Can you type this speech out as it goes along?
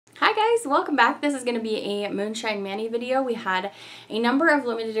guys, welcome back. This is going to be a Moonshine Manny video. We had a number of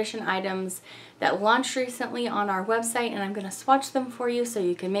limited edition items that launched recently on our website, and I'm going to swatch them for you so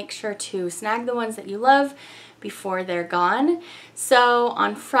you can make sure to snag the ones that you love before they're gone. So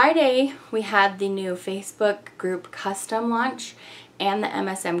on Friday we had the new Facebook group custom launch and the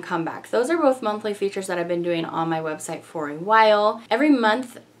MSM comeback. Those are both monthly features that I've been doing on my website for a while. Every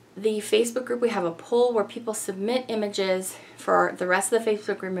month the Facebook group, we have a poll where people submit images for the rest of the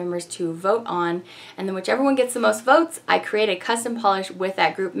Facebook group members to vote on, and then whichever one gets the most votes, I create a custom polish with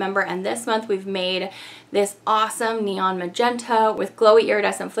that group member. And this month we've made this awesome neon magenta with glowy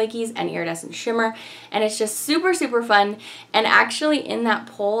iridescent flakies and iridescent shimmer, and it's just super fun. And actually in that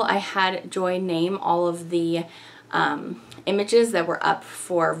poll I had Joy name all of the images that were up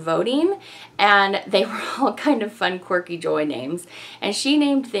for voting, and they were all kind of fun, quirky Joy names. And she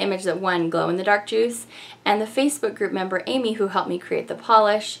named the image that won Glow in the Dark Juice, and the Facebook group member Amy, who helped me create the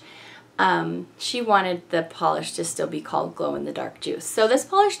polish, she wanted the polish to still be called Glow in the Dark Juice. So this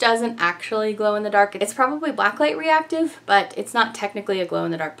polish doesn't actually glow in the dark. It's probably blacklight reactive, but it's not technically a glow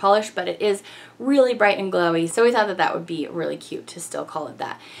in the dark polish, but it is really bright and glowy. So we thought that that would be really cute to still call it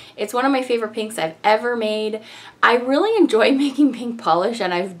that. It's one of my favorite pinks I've ever made. I really enjoy making pink polish,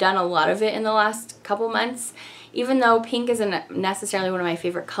 and I've done a lot of it in the last couple months. Even though pink isn't necessarily one of my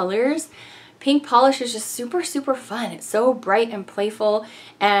favorite colors, pink polish is just super fun. It's so bright and playful,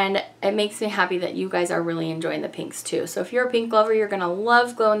 and it makes me happy that you guys are really enjoying the pinks too. So if you're a pink lover, you're gonna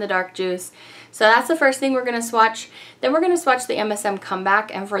love Glow in the Dark Juice. So that's the first thing we're gonna swatch. Then we're gonna swatch the MSM Comeback,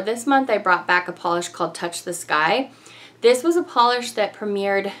 and for this month I brought back a polish called Touch the Sky. This was a polish that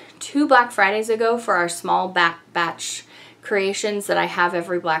premiered 2 Black Fridays ago for our small batch creations that I have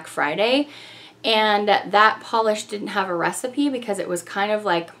every Black Friday. And that polish didn't have a recipe because it was kind of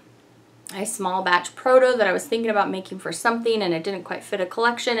like a small batch proto that I was thinking about making for something, and it didn't quite fit a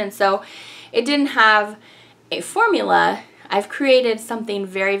collection, and so it didn't have a formula. I've created something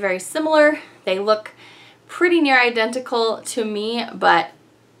very similar. They look pretty near identical to me, but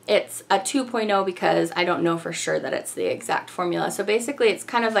it's a 2.0 because I don't know for sure that it's the exact formula. So basically it's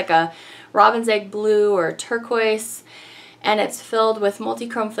kind of like a robin's egg blue or turquoise, and it's filled with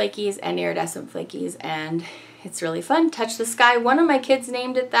multi-chrome flakies and iridescent flakies, and it's really fun. Touch the Sky. One of my kids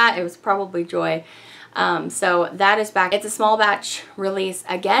named it that. It was probably Joy. So that is back. It's a small batch release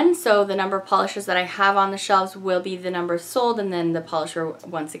again, so the number of polishes that I have on the shelves will be the number sold, and then the polisher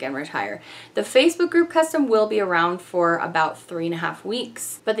once again retire. The Facebook group custom will be around for about 3.5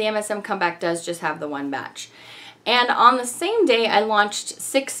 weeks, but the MSM Comeback does just have the 1 batch. And on the same day, I launched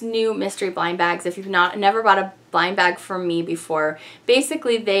 6 new mystery blind bags. If you've never bought a blind bag from me before,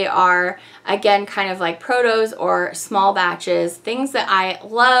 basically they are, again, kind of like protos or small batches, things that I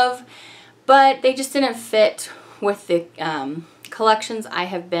love, but they just didn't fit with the collections I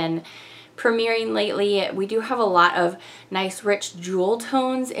have been premiering lately. We do have a lot of nice rich jewel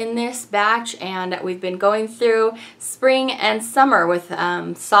tones in this batch, and we've been going through spring and summer with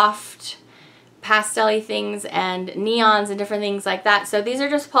soft pastel-y things and neons and different things like that. So these are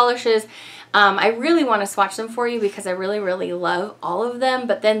just polishes. I really want to swatch them for you because I really love all of them,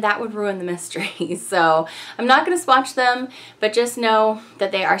 but then that would ruin the mystery. So I'm not going to swatch them, but just know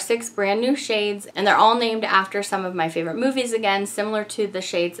that they are 6 brand new shades, and they're all named after some of my favorite movies, again, similar to the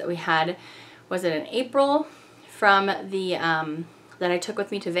shades that we had, was it in April, from the that I took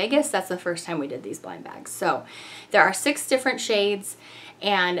with me to Vegas. That's the first time we did these blind bags. So there are 6 different shades,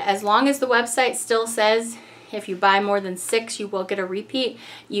 and as long as the website still says if you buy more than 6 you will get a repeat,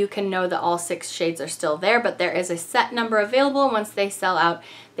 you can know that all 6 shades are still there, but there is a set number available, and once they sell out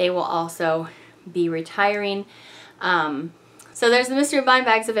they will also be retiring. So there's the mystery blind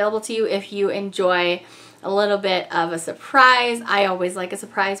bags available to you if you enjoy a little bit of a surprise. I always like a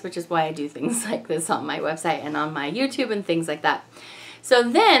surprise, which is why I do things like this on my website and on my YouTube and things like that. So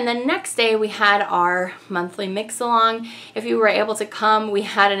then the next day we had our monthly mix along. If you were able to come, we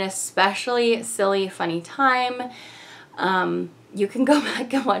had an especially silly, funny time. You can go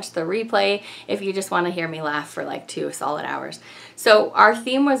back and watch the replay if you just want to hear me laugh for like 2 solid hours. So our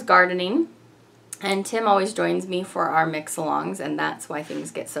theme was gardening, and Tim always joins me for our mix alongs, and that's why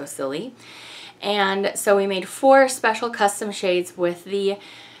things get so silly. And so we made 4 special custom shades with the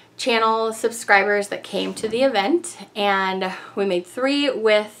channel subscribers that came to the event, and we made 3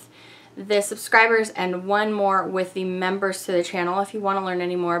 with the subscribers and 1 more with the members to the channel. If you want to learn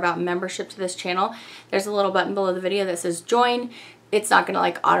any more about membership to this channel, there's a little button below the video that says join. It's not going to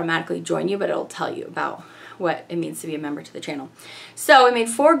like automatically join you, but it'll tell you about what it means to be a member to the channel. So we made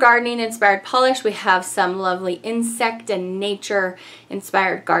 4 gardening inspired polish. We have some lovely insect and nature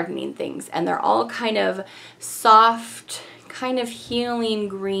inspired gardening things, and they're all kind of soft, kind of healing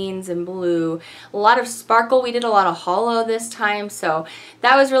greens and blue. A lot of sparkle. We did a lot of holo this time, so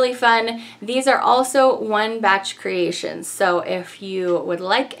that was really fun. These are also one batch creations, so if you would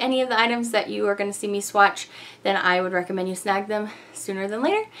like any of the items that you are going to see me swatch, then I would recommend you snag them sooner than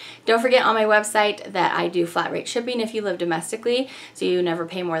later. Don't forget on my website that I do flat rate shipping if you live domestically, so you never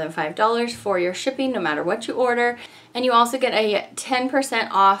pay more than $5 for your shipping no matter what you order. And you also get a 10%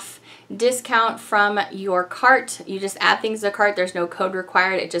 off discount from your cart. You just add things to the cart. There's no code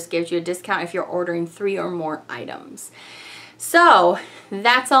required. It just gives you a discount if you're ordering 3 or more items. So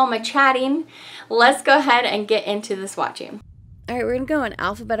that's all my chatting. Let's go ahead and get into the swatching. All right, we're going to go in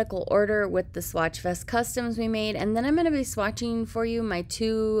alphabetical order with the Swatchfest customs we made, and then I'm going to be swatching for you my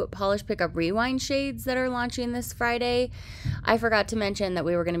 2 Polish Pickup Rewind shades that are launching this Friday. I forgot to mention that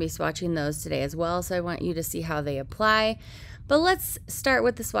we were going to be swatching those today as well, so I want you to see how they apply. But let's start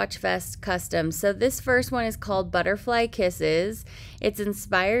with the Swatchfest custom. So this first one is called Butterfly Kisses. It's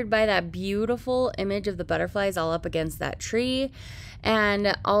inspired by that beautiful image of the butterflies all up against that tree.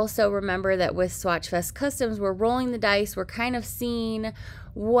 And also remember that with Swatchfest Customs, we're rolling the dice. We're kind of seeing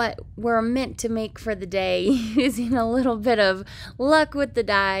what we're meant to make for the day, using a little bit of luck with the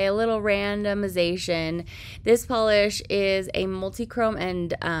die, a little randomization. This polish is a multi-chrome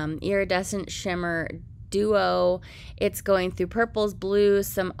and iridescent shimmer duo. It's going through purples, blues,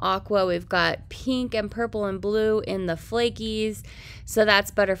 some aqua. We've got pink and purple and blue in the flakies. So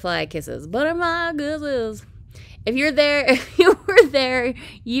that's Butterfly Kisses. Butterfly Kisses. If you're there, if you were there,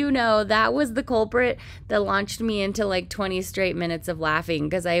 you know that was the culprit that launched me into like 20 straight minutes of laughing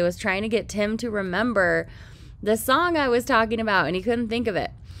because I was trying to get Tim to remember the song I was talking about and he couldn't think of it.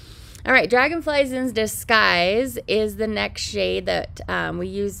 All right, Dragonflies in Disguise is the next shade that we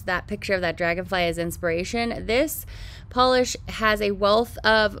used that picture of that dragonfly as inspiration. This polish has a wealth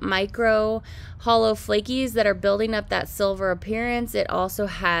of micro hollow flakies that are building up that silver appearance. It also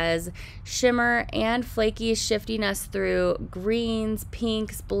has shimmer and flakies shifting us through greens,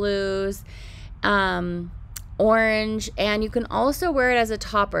 pinks, blues, orange, and you can also wear it as a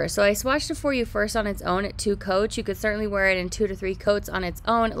topper. So I swatched it for you first on its own at 2 coats. You could certainly wear it in 2 to 3 coats on its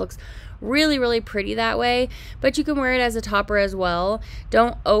own. It looks really, really pretty that way, but you can wear it as a topper as well.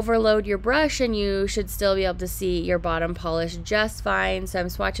 Don't overload your brush and you should still be able to see your bottom polish just fine. So I'm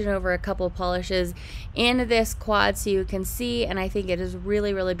swatching over a couple of polishes in this quad so you can see, and I think it is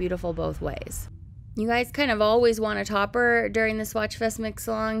really, really beautiful both ways. You guys kind of always want a topper during the Swatchfest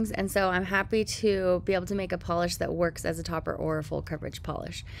mix-alongs, and so I'm happy to be able to make a polish that works as a topper or a full coverage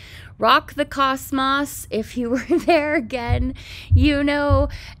polish. Rock the Cosmos, if you were there again, you know,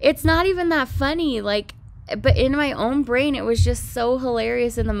 it's not even that funny, like, but in my own brain, it was just so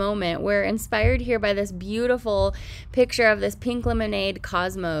hilarious in the moment. We're inspired here by this beautiful picture of this pink lemonade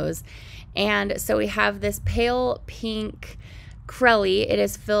cosmos, and so we have this pale pink Crelly. It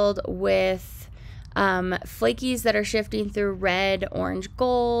is filled with flakies that are shifting through red, orange,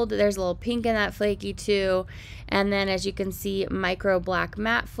 gold. There's a little pink in that flaky too. And then as you can see, micro black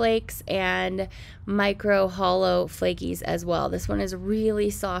matte flakes and micro hollow flakies as well. This one is really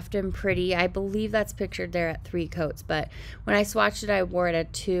soft and pretty. I believe that's pictured there at 3 coats, but when I swatched it, I wore it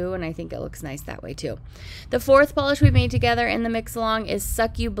at 2, and I think it looks nice that way too. The 4th polish we made together in the mix along is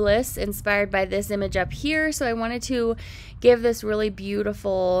Succubliss, inspired by this image up here. So I wanted to give this really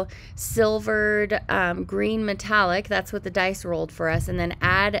beautiful silvered green metallic. That's what the dice rolled for us, and then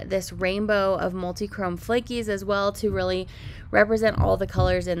add this rainbow of multi-chrome flakies as well to really represent all the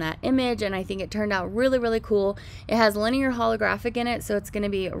colors in that image, and I think it turned out really, really cool. It has linear holographic in it, so it's going to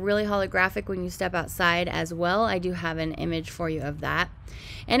be really holographic when you step outside as well. I do have an image for you of that.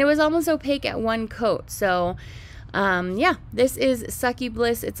 And it was almost opaque at 1 coat, so yeah, this is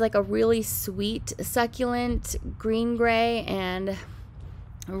Succubliss. It's like a really sweet, succulent green gray and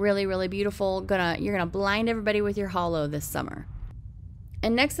really, really beautiful. You're gonna blind everybody with your holo this summer.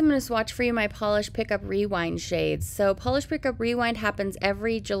 And next I'm going to swatch for you my Polish Pickup Rewind shades. So Polish Pickup Rewind happens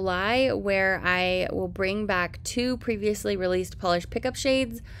every July, where I will bring back 2 previously released Polish Pickup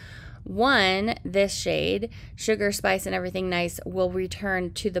shades. One, this shade, Sugar, Spice, and Everything Nice, will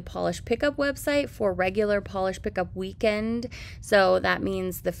return to the Polish Pickup website for regular Polish Pickup weekend. So that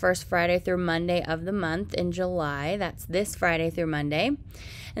means the first Friday through Monday of the month in July. That's this Friday through Monday.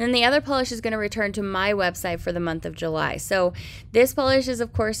 And then the other polish is going to return to my website for the month of July. So this polish is,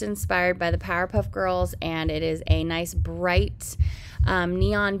 of course, inspired by the Powerpuff Girls, and it is a nice bright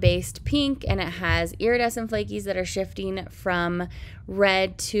neon-based pink, and it has iridescent flakies that are shifting from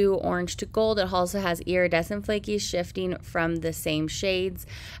red to orange to gold. It also has iridescent flakies shifting from the same shades.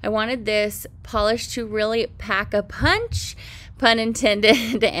 I wanted this polish to really pack a punch, pun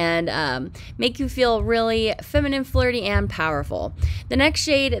intended, and make you feel really feminine, flirty, and powerful. The next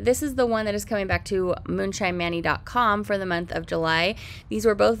shade, this is the one that is coming back to moonshinemanny.com for the month of July. These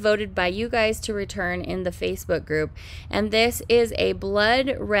were both voted by you guys to return in the Facebook group. And this is a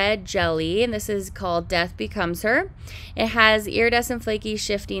blood red jelly, and this is called Death Becomes Her. It has iridescent flaky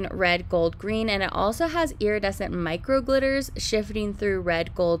shifting red, gold, green, and it also has iridescent micro glitters shifting through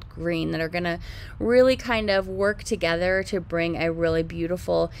red, gold, green that are going to really kind of work together to bring a really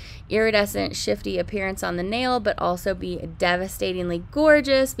beautiful iridescent shifty appearance on the nail, but also be devastatingly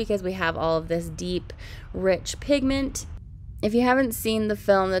gorgeous because we have all of this deep, rich pigment. If you haven't seen the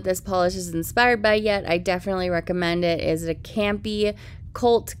film that this polish is inspired by yet, I definitely recommend it. It is a campy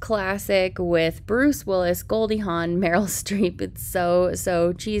cult classic with Bruce Willis, Goldie Hawn, Meryl Streep. It's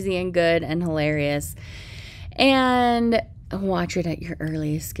so cheesy and good and hilarious. And watch it at your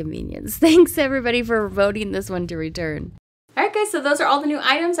earliest convenience. Thanks everybody for voting this one to return. Alright guys, so those are all the new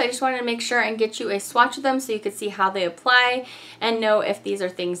items. I just wanted to make sure and get you a swatch of them so you could see how they apply and know if these are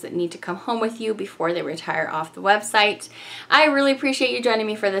things that need to come home with you before they retire off the website. I really appreciate you joining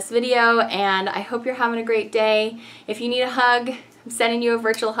me for this video, and I hope you're having a great day. If you need a hug, I'm sending you a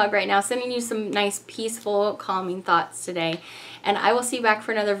virtual hug right now, sending you some nice, peaceful, calming thoughts today. And I will see you back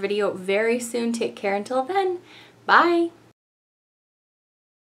for another video very soon. Take care until then. Bye!